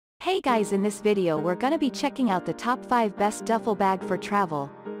Hey guys, in this video we're gonna be checking out the top 5 best duffel bag for travel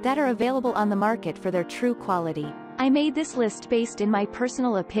that are available on the market for their true quality. I made this list based in my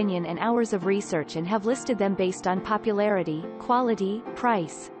personal opinion and hours of research and have listed them based on popularity, quality,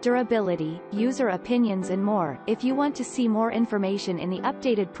 price, durability, user opinions and more. If you want to see more information in the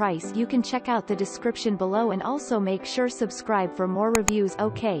updated price, you can check out the description below and also make sure subscribe for more reviews.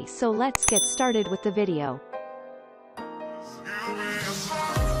 Okay, so let's get started with the video.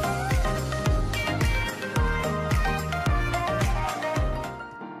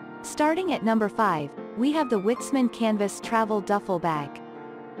 Starting at number 5, we have the Witzman Canvas Travel Duffel Bag.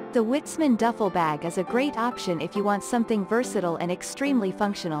 The Witzman Duffel Bag is a great option if you want something versatile and extremely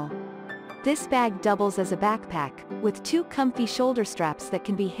functional. This bag doubles as a backpack, with 2 comfy shoulder straps that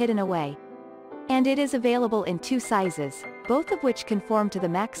can be hidden away. And it is available in 2 sizes, both of which conform to the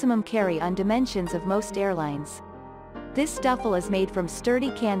maximum carry-on dimensions of most airlines. This duffel is made from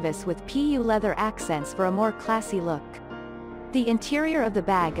sturdy canvas with PU leather accents for a more classy look. The interior of the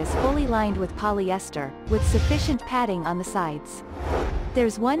bag is fully lined with polyester, with sufficient padding on the sides.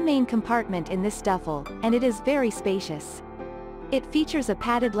 There's one main compartment in this duffel, and it is very spacious. It features a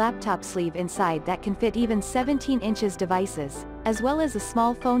padded laptop sleeve inside that can fit even 17 inches devices, as well as a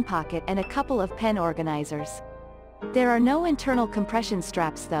small phone pocket and a couple of pen organizers. There are no internal compression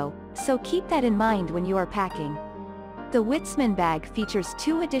straps though, so keep that in mind when you are packing. The Witzman bag features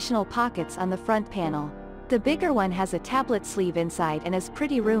 2 additional pockets on the front panel. The bigger one has a tablet sleeve inside and is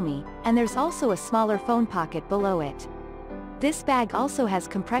pretty roomy, and there's also a smaller phone pocket below it. This bag also has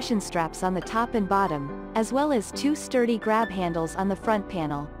compression straps on the top and bottom, as well as 2 sturdy grab handles on the front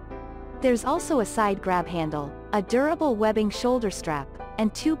panel. There's also a side grab handle, a durable webbing shoulder strap,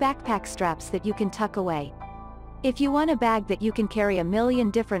 and 2 backpack straps that you can tuck away. If you want a bag that you can carry a million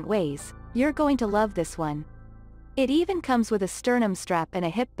different ways, you're going to love this one. It even comes with a sternum strap and a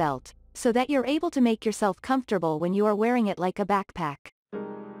hip belt, so that you're able to make yourself comfortable when you are wearing it like a backpack.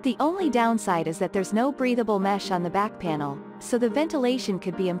 The only downside is that there's no breathable mesh on the back panel, so the ventilation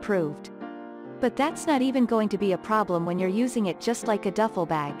could be improved. But that's not even going to be a problem when you're using it just like a duffel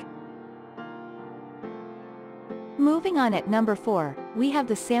bag. Moving on, at number 4, we have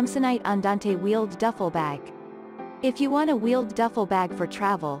the Samsonite Andante Wheeled Duffel Bag. If you want a wheeled duffel bag for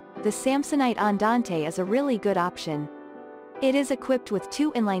travel, the Samsonite Andante is a really good option. It is equipped with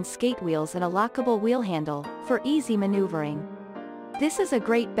 2 inline skate wheels and a lockable wheel handle, for easy maneuvering. This is a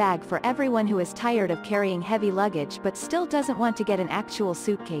great bag for everyone who is tired of carrying heavy luggage but still doesn't want to get an actual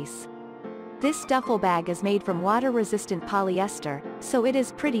suitcase. This duffel bag is made from water-resistant polyester, so it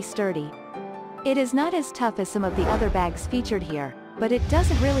is pretty sturdy. It is not as tough as some of the other bags featured here, but it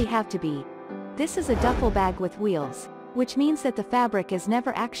doesn't really have to be. This is a duffel bag with wheels, which means that the fabric is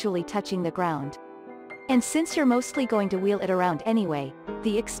never actually touching the ground. And since you're mostly going to wheel it around anyway,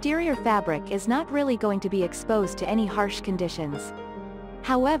 the exterior fabric is not really going to be exposed to any harsh conditions.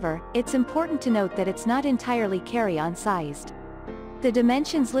 However, it's important to note that it's not entirely carry-on sized. The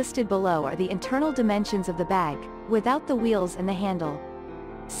dimensions listed below are the internal dimensions of the bag, without the wheels and the handle.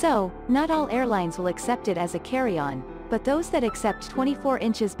 So, not all airlines will accept it as a carry-on, but those that accept 24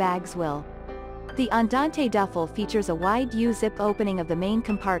 inches bags will. The Andante duffel features a wide U-zip opening of the main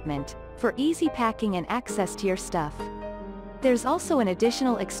compartment, for easy packing and access to your stuff. There's also an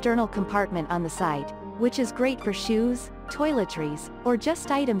additional external compartment on the side, which is great for shoes, toiletries, or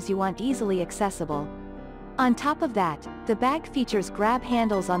just items you want easily accessible. On top of that, the bag features grab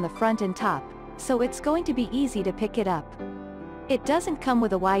handles on the front and top, so it's going to be easy to pick it up. It doesn't come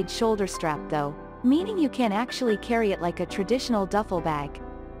with a wide shoulder strap though, meaning you can't actually carry it like a traditional duffel bag.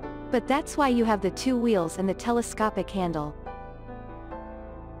 But that's why you have the 2 wheels and the telescopic handle.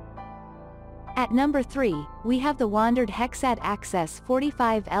 At number 3, we have the Wandrd Hexad Access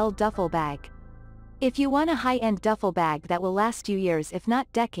 45L Duffel Bag. If you want a high-end duffel bag that will last you years if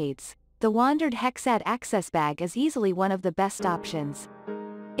not decades, the Wandrd Hexad Access Bag is easily one of the best options.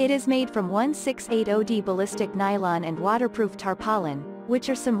 It is made from 168OD ballistic nylon and waterproof tarpaulin, which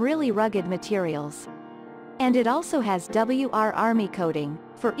are some really rugged materials. And it also has WR Army coating,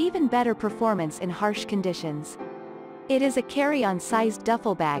 for even better performance in harsh conditions. It is a carry-on sized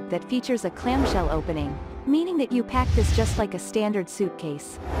duffel bag that features a clamshell opening, meaning that you pack this just like a standard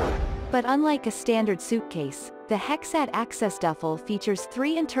suitcase. But unlike a standard suitcase, the Hexad Access Duffel features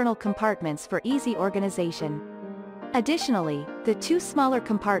 3 internal compartments for easy organization. Additionally, the 2 smaller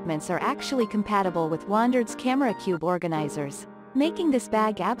compartments are actually compatible with Wandrd's camera cube organizers, making this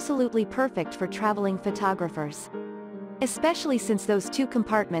bag absolutely perfect for traveling photographers. Especially since those 2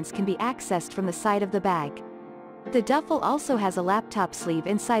 compartments can be accessed from the side of the bag. The duffel also has a laptop sleeve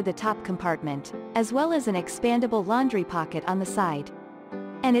inside the top compartment, as well as an expandable laundry pocket on the side.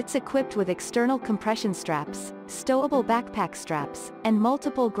 And it's equipped with external compression straps, stowable backpack straps, and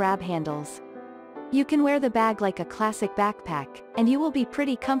multiple grab handles. You can wear the bag like a classic backpack, and you will be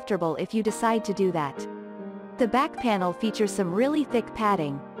pretty comfortable if you decide to do that. The back panel features some really thick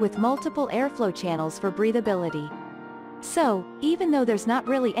padding, with multiple airflow channels for breathability. So, even though there's not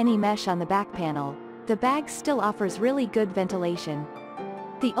really any mesh on the back panel, the bag still offers really good ventilation.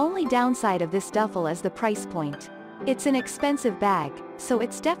 The only downside of this duffel is the price point. It's an expensive bag, so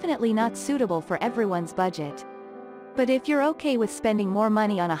it's definitely not suitable for everyone's budget. But if you're okay with spending more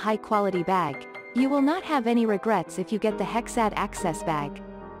money on a high-quality bag, you will not have any regrets if you get the Hexad Access bag.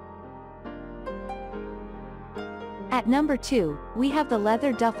 At number 2, we have the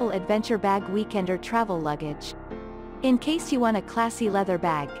leather duffel adventure bag weekender travel luggage. In case you want a classy leather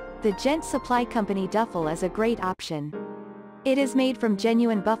bag, the Gent Supply Company duffel is a great option. It is made from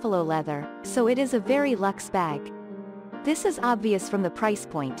genuine buffalo leather, so it is a very luxe bag. This is obvious from the price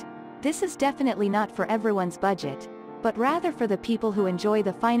point. This is definitely not for everyone's budget, but rather for the people who enjoy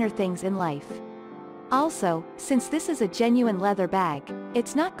the finer things in life. Also, since this is a genuine leather bag,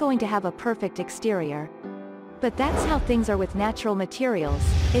 it's not going to have a perfect exterior. But that's how things are with natural materials,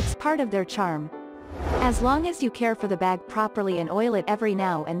 it's part of their charm. As long as you care for the bag properly and oil it every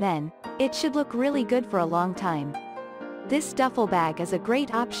now and then, it should look really good for a long time. This duffel bag is a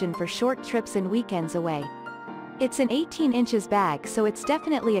great option for short trips and weekends away. It's an 18 inches bag, so it's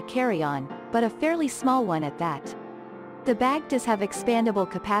definitely a carry-on, but a fairly small one at that. The bag does have expandable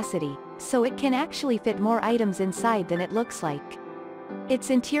capacity, so it can actually fit more items inside than it looks like. Its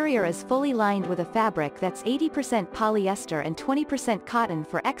interior is fully lined with a fabric that's 80% polyester and 20% cotton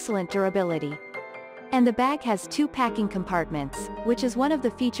for excellent durability. And the bag has 2 packing compartments, which is one of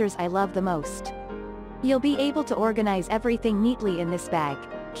the features I love the most. You'll be able to organize everything neatly in this bag,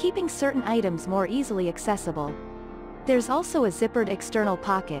 keeping certain items more easily accessible. There's also a zippered external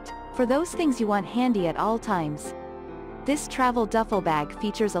pocket, for those things you want handy at all times. This travel duffel bag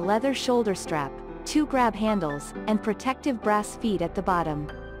features a leather shoulder strap, 2 grab handles, and protective brass feet at the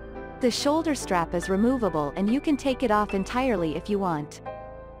bottom. The shoulder strap is removable and you can take it off entirely if you want.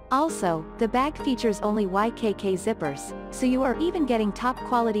 Also, the bag features only YKK zippers, so you are even getting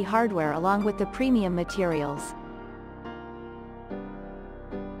top-quality hardware along with the premium materials.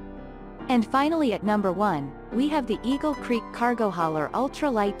 And finally at number 1, we have the Eagle Creek Cargo Hauler Ultra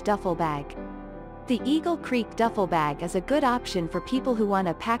Light Duffel Bag. The Eagle Creek Duffel Bag is a good option for people who want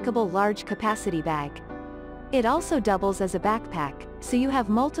a packable large capacity bag. It also doubles as a backpack, so you have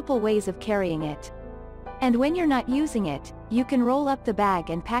multiple ways of carrying it. And when you're not using it, you can roll up the bag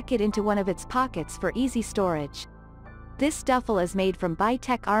and pack it into one of its pockets for easy storage. This duffel is made from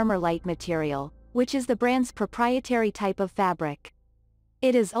Bi-Tech Armor Light material, which is the brand's proprietary type of fabric.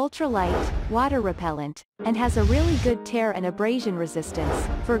 It is ultra-light, water-repellent, and has a really good tear and abrasion resistance,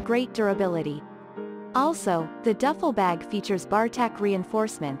 for great durability. Also, the duffel bag features bar-tack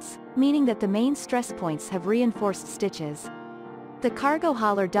reinforcements, meaning that the main stress points have reinforced stitches. The Cargo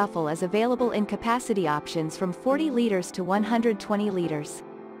Hauler duffel is available in capacity options from 40 liters to 120 liters.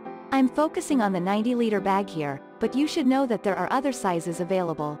 I'm focusing on the 90-liter bag here, but you should know that there are other sizes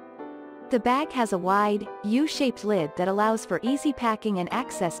available. The bag has a wide, U-shaped lid that allows for easy packing and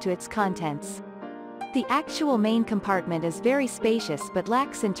access to its contents. The actual main compartment is very spacious but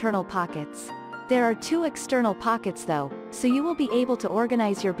lacks internal pockets. There are 2 external pockets though, so you will be able to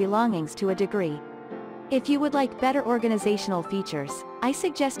organize your belongings to a degree. If you would like better organizational features, I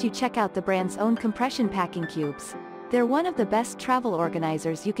suggest you check out the brand's own compression packing cubes. They're one of the best travel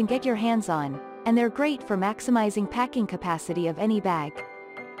organizers you can get your hands on, and they're great for maximizing packing capacity of any bag.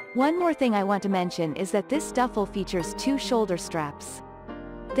 One more thing I want to mention is that this duffel features 2 shoulder straps.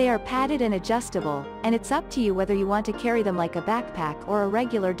 They are padded and adjustable, and it's up to you whether you want to carry them like a backpack or a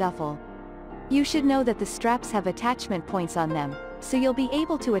regular duffel. You should know that the straps have attachment points on them, so you'll be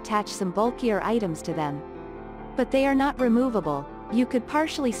able to attach some bulkier items to them. But they are not removable. You could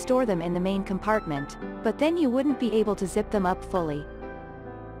partially store them in the main compartment, but then you wouldn't be able to zip them up fully.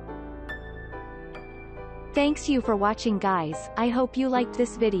 Thanks you for watching guys, I hope you liked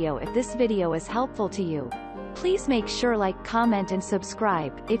this video. If this video is helpful to you, please make sure like, comment and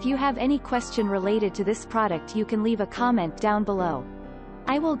subscribe. If you have any question related to this product you can leave a comment down below.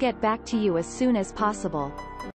 I will get back to you as soon as possible.